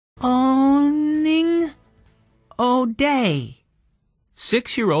spelled day.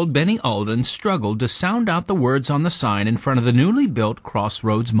 6-year-old Benny Alden struggled to sound out the words on the sign in front of the newly built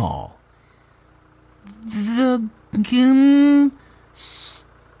Crossroads Mall. The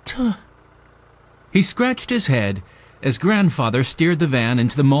He scratched his head as grandfather steered the van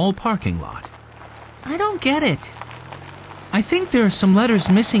into the mall parking lot. I don't get it. I think there are some letters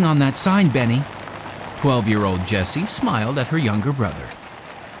missing on that sign, Benny. 12-year-old Jessie smiled at her younger brother.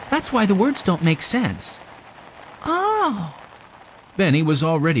 That's why the words don't make sense. Oh. Benny was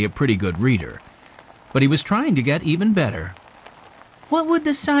already a pretty good reader, but he was trying to get even better. What would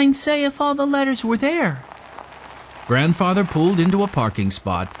the sign say if all the letters were there? Grandfather pulled into a parking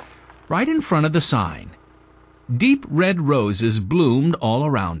spot right in front of the sign. Deep red roses bloomed all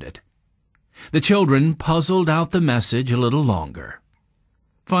around it. The children puzzled out the message a little longer.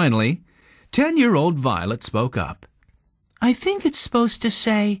 Finally, 10-year-old Violet spoke up. I think it's supposed to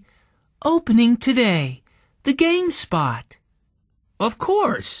say, opening today, the game spot. Of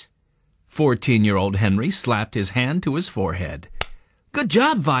course. 14-year-old Henry slapped his hand to his forehead. Good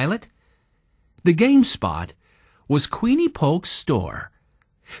job, Violet. The game spot was Queenie Polk's store.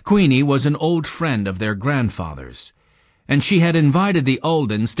 Queenie was an old friend of their grandfather's, and she had invited the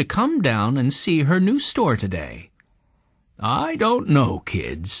Aldens to come down and see her new store today. I don't know,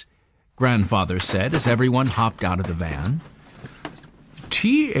 kids, Grandfather said as everyone hopped out of the van.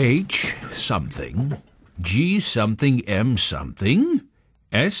 T-H something, G something M something,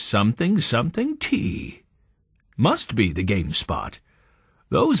 S something something T. Must be the game spot.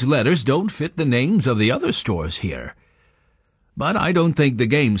 Those letters don't fit the names of the other stores here. But I don't think the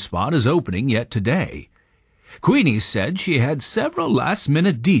game spot is opening yet today. Queenie said she had several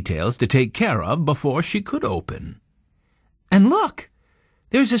last-minute details to take care of before she could open. And look,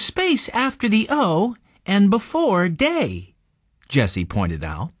 there's a space after the O and before day, Jessie pointed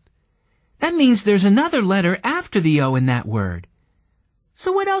out. That means there's another letter after the O in that word.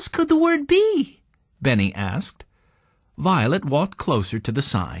 So what else could the word be? Benny asked. Violet walked closer to the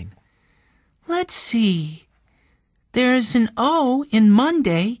sign. Let's see. There's an O in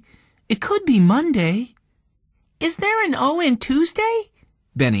Monday. It could be Monday. Is there an O in Tuesday?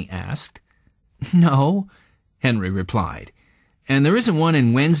 Benny asked. No, Henry replied. And there isn't one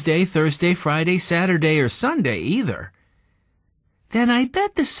in Wednesday, Thursday, Friday, Saturday, or Sunday either. Then I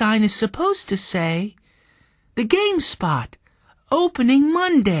bet the sign is supposed to say, the game spot, opening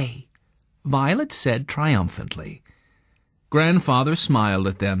Monday, Violet said triumphantly. Grandfather smiled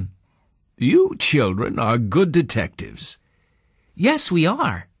at them. You children are good detectives. Yes, we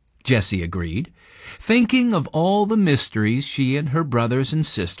are, Jessie agreed, thinking of all the mysteries she and her brothers and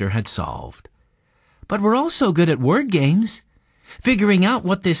sister had solved. But we're also good at word games. Figuring out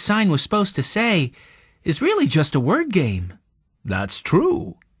what this sign was supposed to say is really just a word game. That's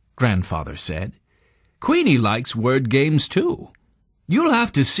true, Grandfather said. Queenie likes word games too. You'll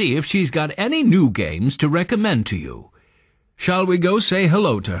have to see if she's got any new games to recommend to you. Shall we go say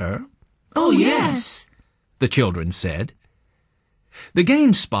hello to her? Oh, yes, the children said. The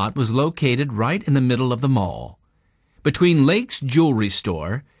game spot was located right in the middle of the mall, between Lake's jewelry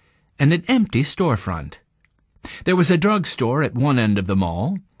store and an empty storefront. There was a drugstore at one end of the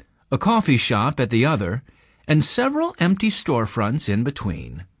mall, a coffee shop at the other, and several empty storefronts in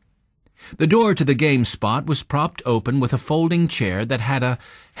between. The door to the game spot was propped open with a folding chair that had a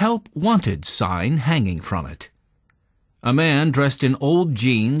Help Wanted sign hanging from it. A man dressed in old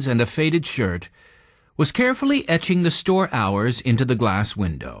jeans and a faded shirt was carefully etching the store hours into the glass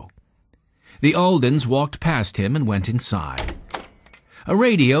window. The Aldens walked past him and went inside. A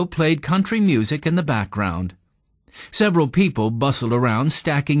radio played country music in the background. Several people bustled around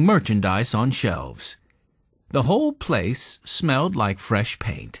stacking merchandise on shelves. The whole place smelled like fresh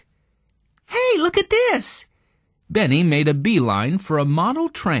paint. Hey, look at this! Benny made a beeline for a model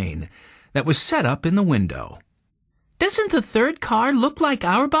train that was set up in the window. Doesn't the third car look like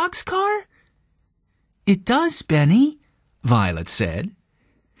our boxcar? It does, Benny, Violet said.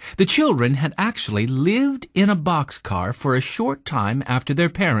 The children had actually lived in a boxcar for a short time after their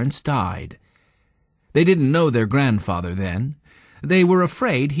parents died. They didn't know their grandfather then. They were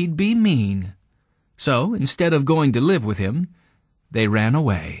afraid he'd be mean. So, instead of going to live with him, they ran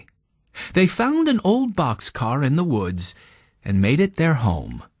away. They found an old boxcar in the woods and made it their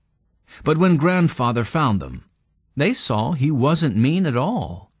home. But when Grandfather found them, they saw he wasn't mean at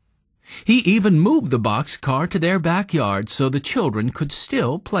all. He even moved the boxcar to their backyard so the children could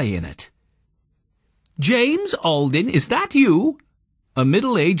still play in it. James Alden, is that you? A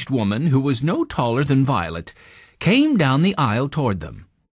middle-aged woman who was no taller than Violet came down the aisle toward them.